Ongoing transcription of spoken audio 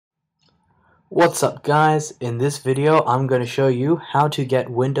What's up guys, in this video I'm going to show you how to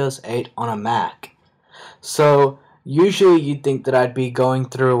get Windows 8 on a Mac. So usually you'd think that I'd be going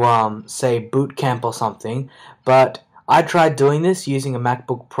through say boot camp or something, but I tried doing this using a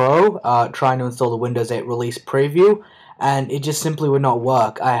MacBook Pro, trying to install the Windows 8 release preview, and it just simply would not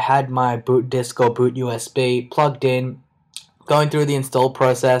work. I had my boot disk or boot USB plugged in, going through the install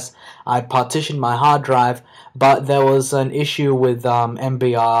process. I partitioned my hard drive, but there was an issue with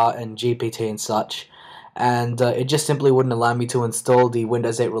MBR and GPT and such, and it just simply wouldn't allow me to install the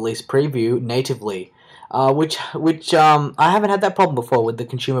Windows 8 release preview natively. Which I haven't had that problem before with the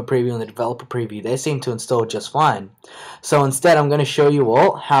consumer preview and the developer preview. They seem to install just fine. So instead, I'm going to show you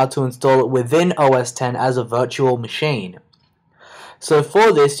all how to install it within OS X as a virtual machine. So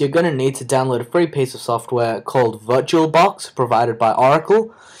for this, you're going to need to download a free piece of software called VirtualBox, provided by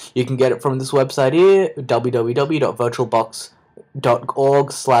Oracle. You can get it from this website here,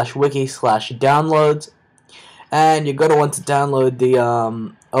 www.virtualbox.org/wiki/downloads, and you're going to want to download the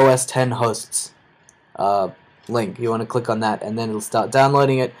OS X hosts link. You want to click on that, and then it'll start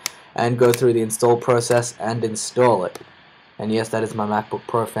downloading it and go through the install process and install it. And yes, that is my MacBook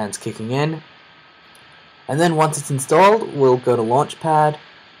Pro fans kicking in. And then once it's installed, we'll go to Launchpad,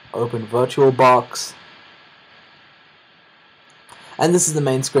 open VirtualBox, and this is the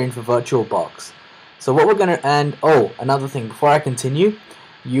main screen for VirtualBox. So what we're going to, and oh, another thing, before I continue,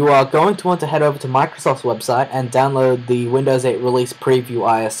 you are going to want to head over to Microsoft's website and download the Windows 8 Release Preview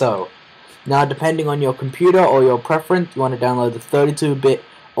ISO. Now, depending on your computer or your preference, you want to download the 32-bit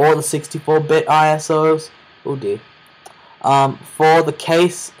or the 64-bit ISOs. Oh dear. For the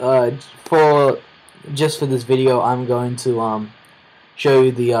case, just for this video, I'm going to show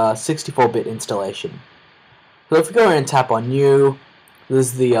you the 64-bit installation. So if we go in and tap on New,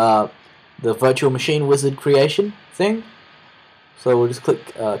 this is the virtual machine wizard creation thing. So we'll just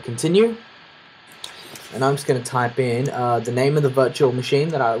click Continue, and I'm just going to type in the name of the virtual machine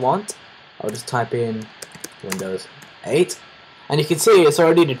that I want. I'll just type in Windows 8, and you can see it's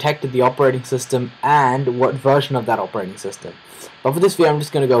already detected the operating system and what version of that operating system. But for this video, I'm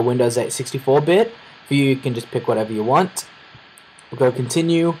just going to go Windows 8 64-bit. For you can just pick whatever you want. We'll go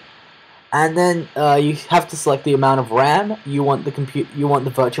Continue, and then you have to select the amount of RAM you want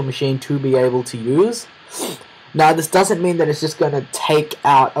the virtual machine to be able to use. Now, this doesn't mean that it's just going to take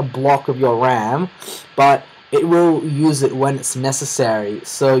out a block of your RAM, but it will use it when it's necessary,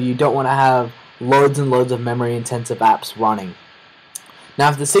 so you don't want to have loads and loads of memory-intensive apps running. Now,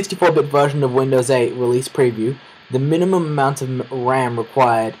 for the 64-bit version of Windows 8 Release Preview, the minimum amount of RAM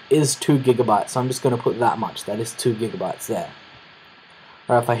required is 2 GB, so I'm just going to put that much. That is 2 GB there.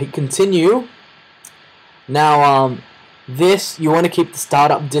 Alright, if I hit Continue, now this, you want to keep the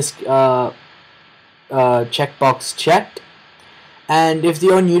startup disk checkbox checked. And if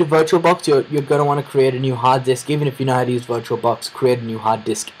you're new to VirtualBox, you're going to want to create a new hard disk. Even if you know how to use VirtualBox, create a new hard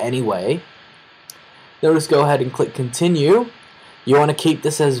disk anyway. Then just go ahead and click Continue. You want to keep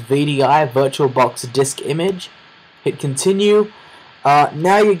this as VDI, VirtualBox Disk Image. Hit Continue.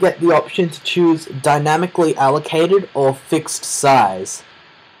 Now you get the option to choose dynamically allocated or fixed size.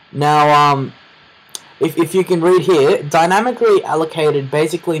 Now, if you can read here, dynamically allocated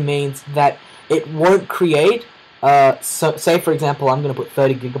basically means that it won't create. So say for example, I'm going to put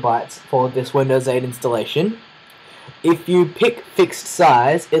 30 GB for this Windows 8 installation. If you pick fixed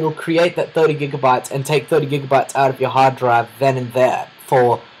size, it'll create that 30 GB and take 30 GB out of your hard drive then and there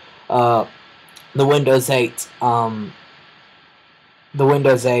for the Windows 8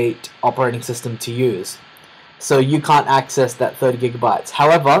 operating system to use. So you can't access that 30 GB.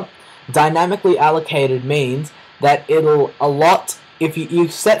 However, dynamically allocated means that it'll allot. If you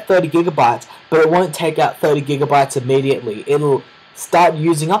set 30 GB, but it won't take out 30 GB immediately. It'll start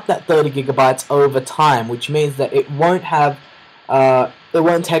using up that 30 GB over time, which means that it won't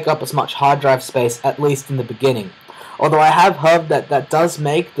take up as much hard drive space, at least in the beginning. Although I have heard that that does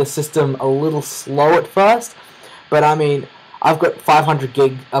make the system a little slow at first, but I mean, I've got 500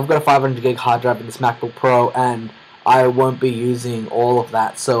 gig. I've got a 500 gig hard drive in this MacBook Pro, and I won't be using all of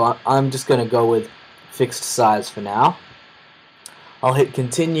that. So I'm just going to go with fixed size for now. I'll hit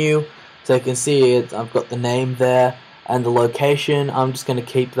Continue, so you can see it. I've got the name there and the location. I'm just going to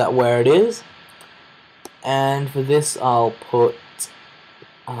keep that where it is. And for this, I'll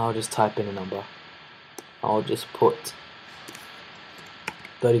just type in a number. I'll just put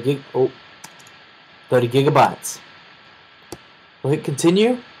 30 GB. We'll hit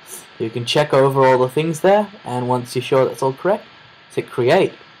Continue. You can check over all the things there, and once you're sure that's all correct, hit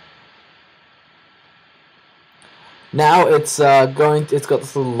Create. Now it's got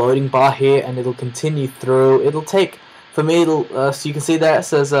this little loading bar here, and it'll continue through. It'll take For me, so you can see there it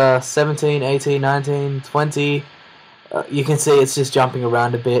says 17, 18, 19, 20. You can see it's just jumping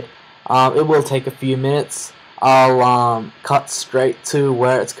around a bit. It will take a few minutes. I'll cut straight to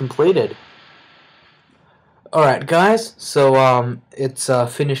where it's completed. Alright guys, so it's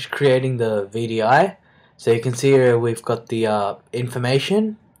finished creating the VDI. So you can see here we've got the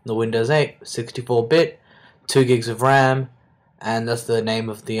information, the Windows 8, 64-bit, 2 gigs of RAM, and that's the name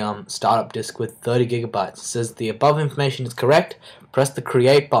of the startup disk with 30 gigabytes. It says the above information is correct, press the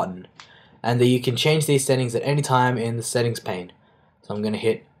create button, and that you can change these settings at any time in the settings pane. So I'm going to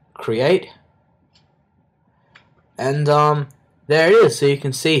hit create, and there it is. So you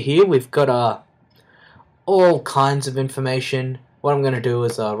can see here we've got all kinds of information. What I'm going to do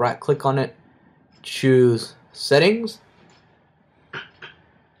is right click on it, choose settings.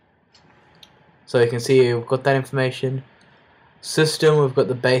 So you can see here we've got that information. System, we've got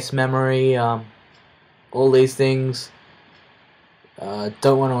the base memory, all these things.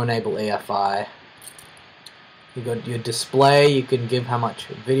 Don't want to enable EFI. You got your display, you can give how much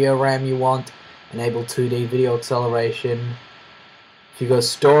video RAM you want, enable 2D video acceleration. If you go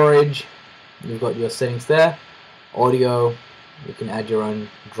storage, you've got your settings there. Audio, you can add your own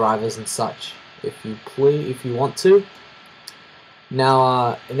drivers and such if you want to.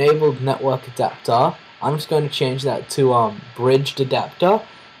 Now enabled network adapter, I'm just going to change that to bridged adapter,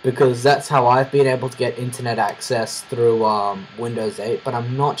 because that's how I've been able to get internet access through Windows 8, but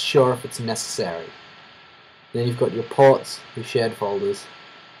I'm not sure if it's necessary. Then you've got your ports, your shared folders.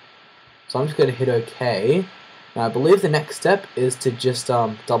 So I'm just going to hit OK. Now I believe the next step is to just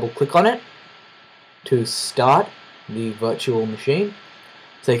double click on it to start the virtual machine.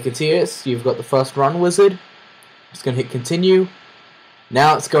 So you can see it, you've got the first run wizard. Just going to hit continue.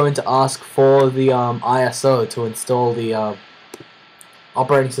 Now it's going to ask for the ISO to install the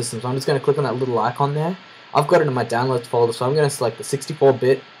operating system. So I'm just going to click on that little icon there. I've got it in my downloads folder, so I'm going to select the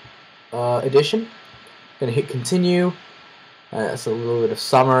 64-bit edition. I'm going to hit continue. That's a little bit of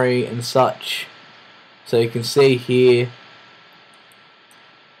summary and such. So you can see here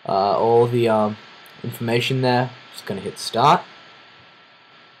all the information there. Just going to hit start.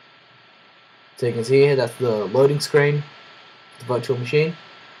 So you can see here that's the loading screen, the virtual machine.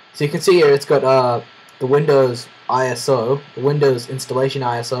 So you can see here it's got the Windows ISO, the Windows installation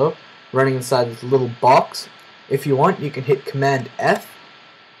ISO, running inside this little box. If you want, you can hit Command F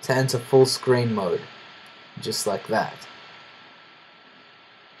to enter full screen mode, just like that.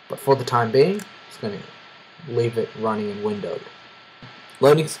 But for the time being, I'm just going to leave it running in windowed.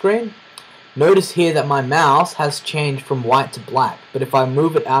 Loading screen. Notice here that my mouse has changed from white to black, but if I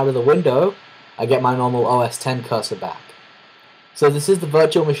move it out of the window, I get my normal OS X cursor back. So this is the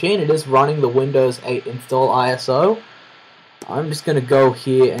virtual machine. It is running the Windows 8 install ISO. I'm just going to go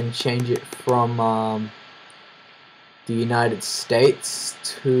here and change it from the United States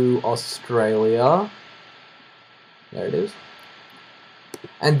to Australia. There it is.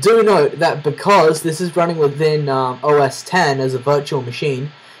 And do note that because this is running within OS X as a virtual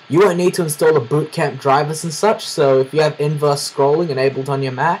machine, you won't need to install the boot camp drivers and such. So if you have inverse scrolling enabled on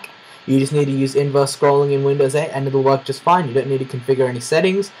your Mac, you just need to use inverse scrolling in Windows 8 and it'll work just fine. You don't need to configure any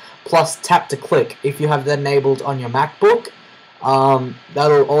settings. Plus tap to click if you have that enabled on your MacBook.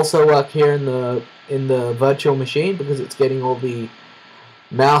 That'll also work here in the virtual machine because it's getting all the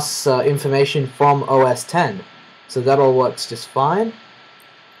mouse information from OS X. So that all works just fine.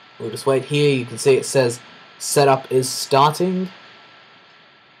 We'll just wait here. You can see it says setup is starting.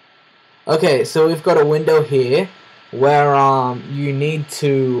 Okay, so we've got a window here where you need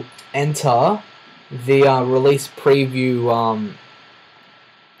to enter the release preview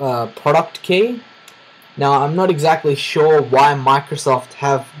product key. Now I'm not exactly sure why Microsoft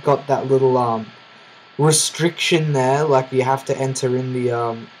have got that little restriction there, like you have to enter in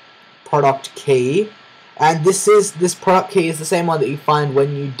the product key. And this product key is the same one that you find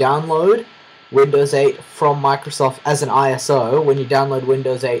when you download Windows 8 from Microsoft as an ISO. When you download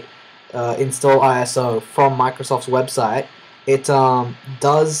Windows 8 install ISO from Microsoft's website, it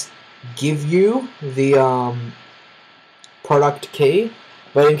does give you the product key,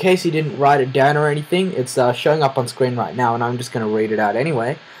 but in case you didn't write it down or anything, it's showing up on screen right now, and I'm just going to read it out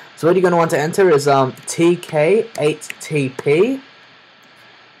anyway. So what you're going to want to enter is TK8TP,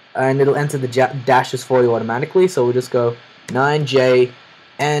 and it'll enter the dashes for you automatically. So we'll just go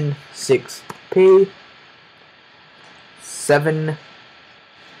 9JN6P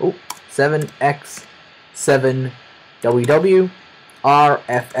 7X7WW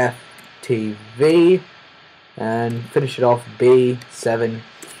RFFTV, and finish it off B7QPF.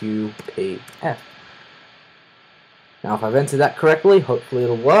 Now if I've entered that correctly, hopefully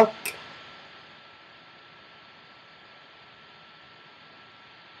it'll work.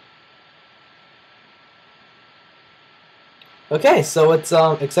 Okay, so it's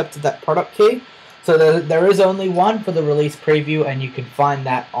accepted that product key. So there is only one for the release preview, and you can find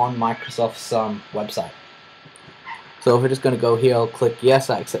that on Microsoft's website. So if we're just going to go here, I'll click yes,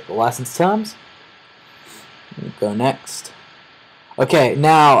 I accept the license terms. Go next. Okay,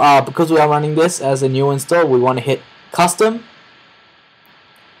 now because we are running this as a new install, we want to hit custom.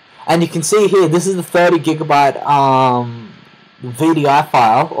 And you can see here, this is the 30 gigabyte VDI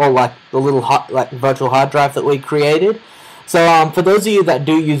file, or like the little virtual hard drive that we created. So for those of you that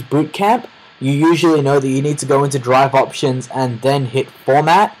do use Boot Camp, you usually know that you need to go into drive options and then hit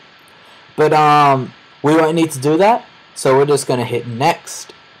format. But we won't need to do that, so we're just going to hit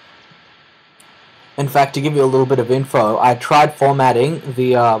next. In fact, to give you a little bit of info, I tried formatting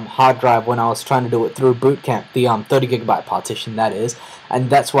the hard drive when I was trying to do it through Boot Camp, the 30 gigabyte partition that is, and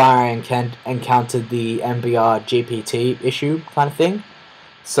that's why I encountered the MBR GPT issue kind of thing.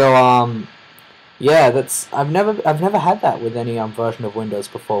 So yeah, I've never had that with any version of Windows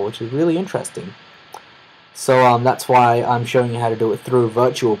before, which is really interesting. So that's why I'm showing you how to do it through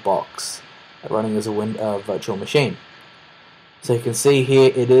VirtualBox, running as a virtual machine. So you can see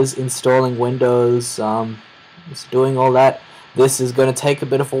here it is installing Windows, it's doing all that. This is going to take a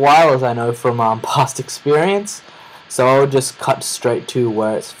bit of a while, as I know from past experience, so I'll just cut straight to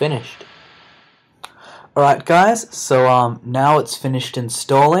where it's finished. Alright guys, so now it's finished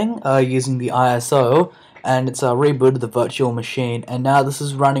installing using the ISO, and it's rebooted the virtual machine, and now this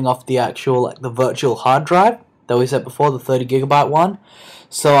is running off the actual, the virtual hard drive that we set before, the 30 gigabyte one.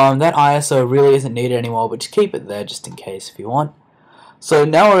 So that ISO really isn't needed anymore, but just keep it there just in case if you want. So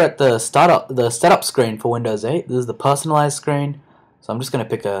now we're at the setup screen for Windows 8. This is the personalized screen. So I'm just going to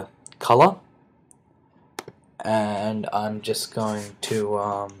pick a color, and I'm just going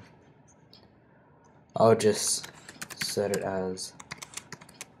to I'll just set it as,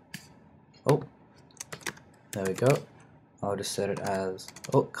 oh, there we go. I'll just set it as,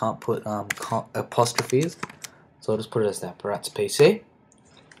 oh, can't put apostrophes, so I'll just put it as that, Brat's PC.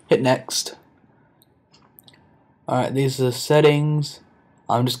 Hit next. Alright, these are the settings.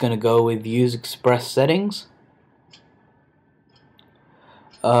 I'm just going to go with use express settings.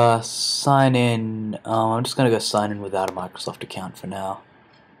 Sign in. I'm just going to go sign in without a Microsoft account for now.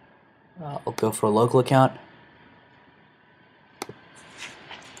 I'll go for a local account.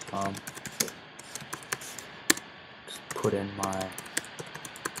 Just put in my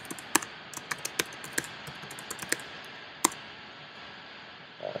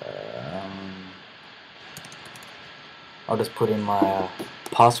I'll just put in my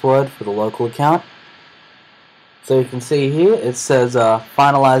password for the local account. So you can see here it says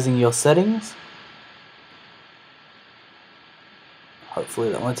finalizing your settings. Hopefully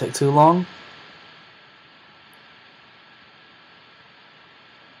that won't take too long.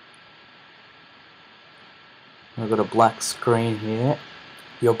 I've got a black screen here.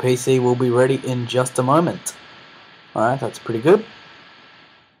 Your PC will be ready in just a moment. Alright, that's pretty good.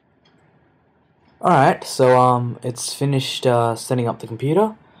 Alright, so it's finished setting up the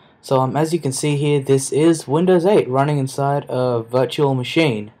computer. So as you can see here, this is Windows 8 running inside a virtual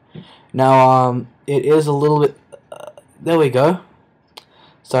machine. Now it is a little bit, there we go.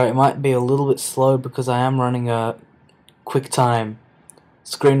 Sorry, it might be a little bit slow because I am running a QuickTime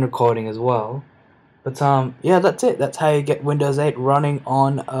screen recording as well. But yeah, that's it. That's how you get Windows 8 running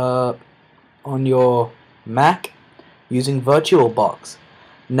on your Mac using VirtualBox.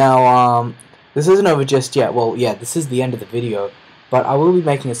 Now this isn't over just yet. Well, yeah, this is the end of the video, but I will be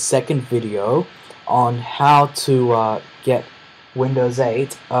making a second video on how to get Windows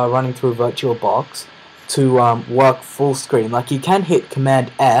 8 running through VirtualBox to work full screen. Like, you can hit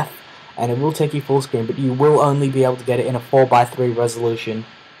Command F and it will take you full screen, but you will only be able to get it in a 4:3 resolution.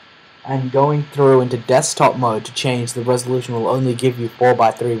 And going through into desktop mode to change the resolution will only give you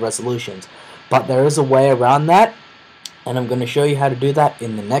 4:3 resolutions. But there is a way around that, and I'm going to show you how to do that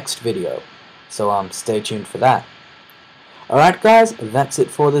in the next video. So stay tuned for that. Alright guys, that's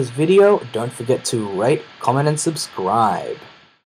it for this video. Don't forget to rate, comment, and subscribe.